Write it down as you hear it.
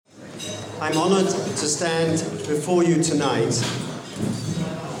I'm honored to stand before you tonight,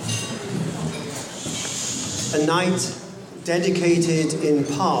 a night dedicated in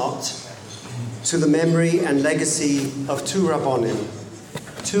part to the memory and legacy of two Rabbonim,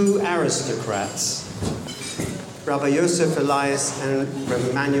 two aristocrats, Rabbi Yosef Elias and Rabbi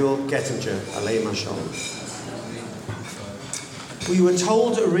Emanuel Gettinger, Aleim Hashalom. We were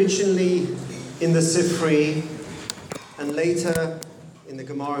told originally in the Sifri and later in the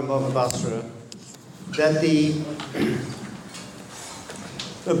Gemara in Bava Basra that the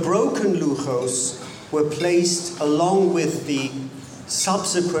broken luchos were placed along with the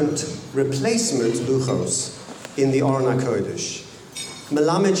subsequent replacement luchos in the Aron HaKodesh.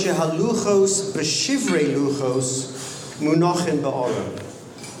 Melamed shehaluchos b'shivrei luchos munochin ba'oron.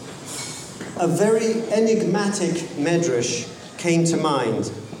 A very enigmatic medrash came to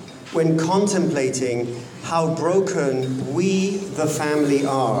mind when contemplating how broken we, the family,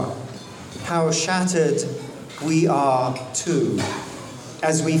 are, how shattered we are too,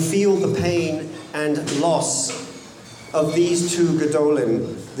 as we feel the pain and loss of these two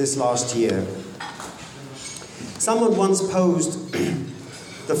Gedolim this last year. Someone once posed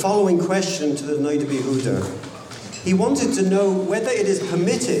the following question to the Noda B'Yehuda. He wanted to know whether it is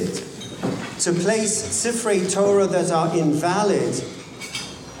permitted to place Sifrei Torah that are invalid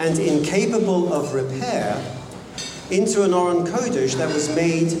and incapable of repair into an Aron Kodesh that was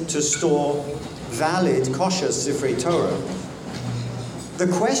made to store valid kosher Sifrei Torah.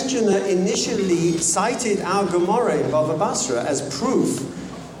 The questioner initially cited our Gemara in Bava Basra as proof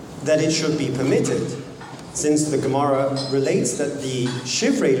that it should be permitted, since the Gemara relates that the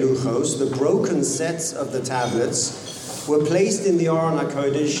Shivrei Luchos, the broken sets of the tablets, were placed in the Aron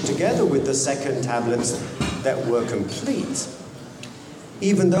HaKodesh together with the second tablets that were complete.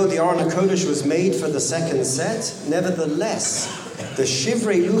 Even though the Aron HaKodesh was made for the second set, nevertheless, the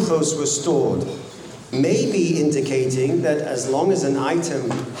Shivrei Luchos were stored, maybe indicating that as long as an item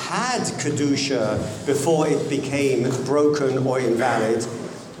had Kedusha before it became broken or invalid,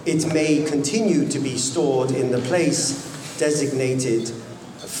 it may continue to be stored in the place designated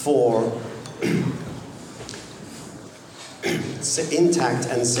for intact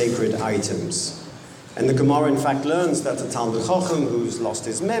and sacred items. And the Gemara, in fact, learns that a Talmid Chacham who's lost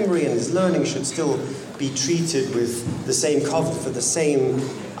his memory and his learning should still be treated with the same kavod for the same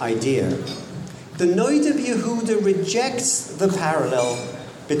idea. The Noda B'Yehuda rejects the parallel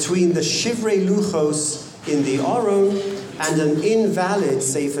between the Shivrei Luchos in the Aron and an invalid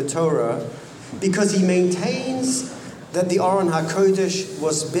Sefer Torah because he maintains that the Aron HaKodesh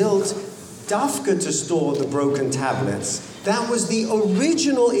was built dafka to store the broken tablets. That was the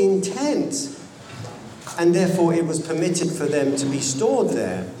original intent, and therefore it was permitted for them to be stored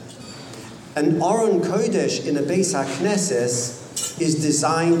there. An Aron Kodesh in a Beis HaKnesses is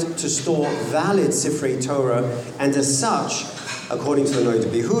designed to store valid Sifrei Torah, and as such, according to the Noda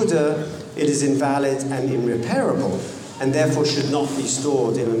B'Yehuda, it is invalid and irreparable, and therefore should not be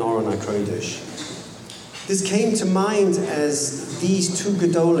stored in an Aron HaKodesh. This came to mind as these two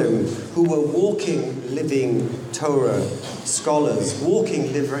Gedolim, who were walking, living Torah scholars, walking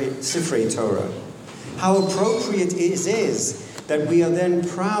Sifrei Torah. How appropriate it is that we are then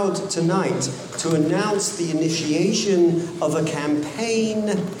proud tonight to announce the initiation of a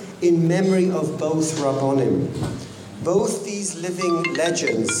campaign in memory of both Rabbonim. Both these living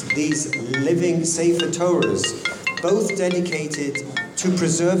legends, these living Sefer Torahs, both dedicated to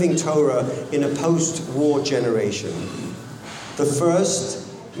preserving Torah in a post-war generation. The first,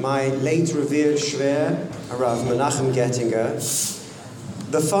 my late revered Shver, Rav Menachem Gettinger.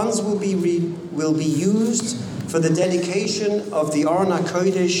 The funds will be used for the dedication of the Aron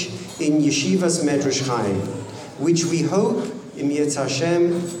HaKodesh in Yeshivas Medrash Chaim, which we hope, Im Yetz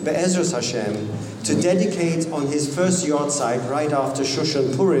Hashem, Be'ezras Hashem, to dedicate on his first yahrzeit right after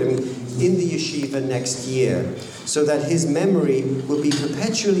Shoshan Purim in the yeshiva next year, so that his memory will be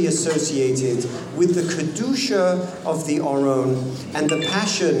perpetually associated with the Kedusha of the Aron and the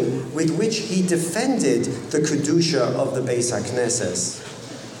passion with which he defended the Kedusha of the Beis HaKnesses.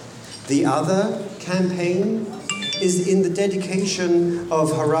 The other campaign is in the dedication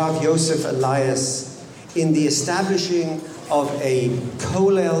of Harav Yosef Elias in the establishing of a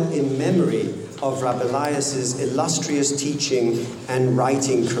kollel in memory of Rabbi Elias's illustrious teaching and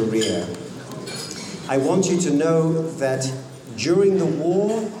writing career. I want you to know that during the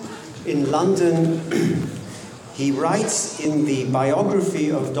war in London, he writes in the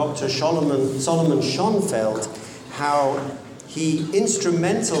biography of Dr. Solomon Schonfeld how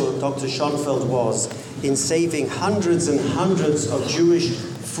instrumental Dr. Schonfeld was in saving hundreds and hundreds of Jewish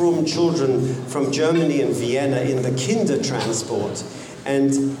frum children from Germany and Vienna in the Kinder transport.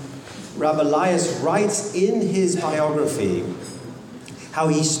 And Rabbi Elias writes in his biography how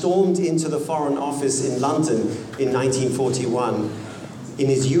he stormed into the Foreign Office in London in 1941 in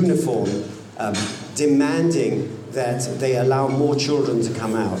his uniform, demanding that they allow more children to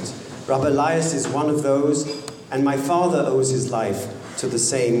come out. Rabbi Elias is one of those, and my father owes his life to the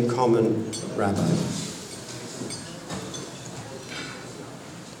same common rabbi.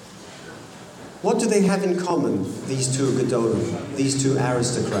 What do they have in common, these two Gedolim, these two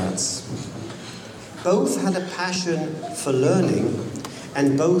aristocrats? Both had a passion for learning,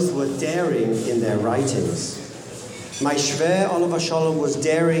 and both were daring in their writings. My Shver Oliver Sholem was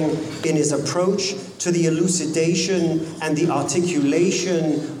daring in his approach to the elucidation and the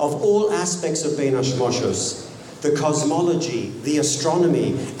articulation of all aspects of Bein Hashmoshos, the cosmology, the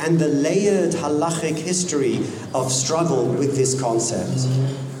astronomy, and the layered halachic history of struggle with this concept.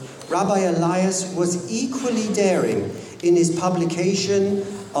 Rabbi Elias was equally daring in his publication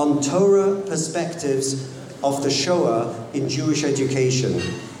on Torah perspectives of the Shoah in Jewish education,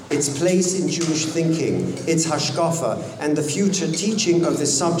 its place in Jewish thinking, its hashkafa, and the future teaching of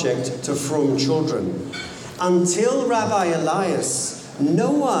this subject to frum children. Until Rabbi Elias, no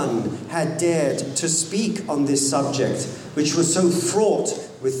one had dared to speak on this subject, which was so fraught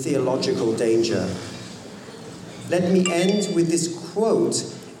with theological danger. Let me end with this quote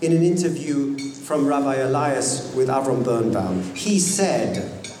in an interview from Rabbi Elias with Avram Birnbaum. He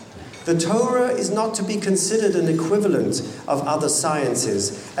said, "The Torah is not to be considered an equivalent of other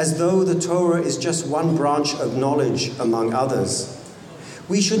sciences, as though the Torah is just one branch of knowledge among others.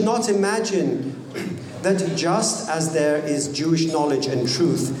 We should not imagine that just as there is Jewish knowledge and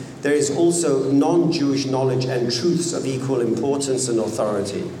truth, there is also non-Jewish knowledge and truths of equal importance and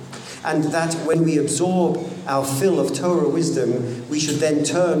authority. And that when we absorb our fill of Torah wisdom, we should then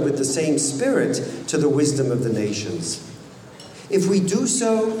turn with the same spirit to the wisdom of the nations. If we do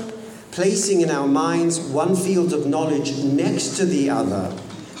so, placing in our minds one field of knowledge next to the other,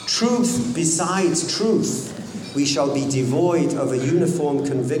 truth besides truth, we shall be devoid of a uniform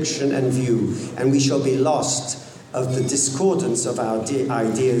conviction and view, and we shall be lost of the discordance of our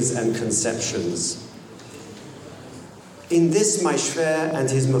ideas and conceptions." In this, my Shver and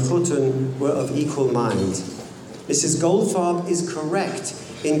his Mechutun were of equal mind. Mrs. Goldfarb is correct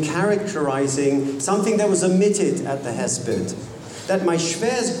in characterizing something that was omitted at the Hesped, that my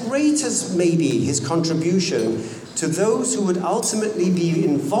Shver's greatest, maybe, his contribution to those who would ultimately be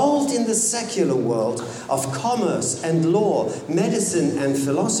involved in the secular world of commerce and law, medicine and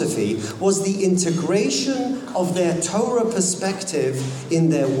philosophy, was the integration of their Torah perspective in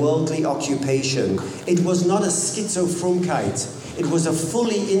their worldly occupation. It was not a schizophrumkeit, it was a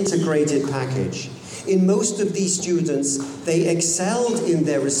fully integrated package. In most of these students, they excelled in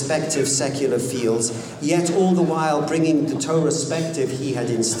their respective secular fields, yet all the while bringing the Torah perspective he had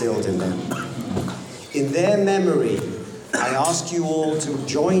instilled in them. In their memory, I ask you all to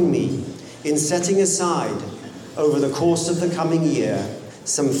join me in setting aside, over the course of the coming year,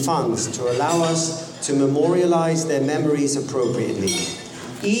 some funds to allow us to memorialize their memories appropriately.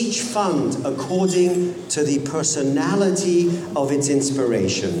 Each fund according to the personality of its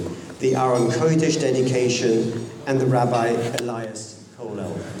inspiration, the Aron Kodesh dedication, and the Rabbi Elias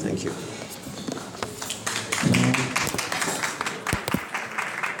Kollel. Thank you.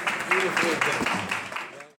 Beautiful.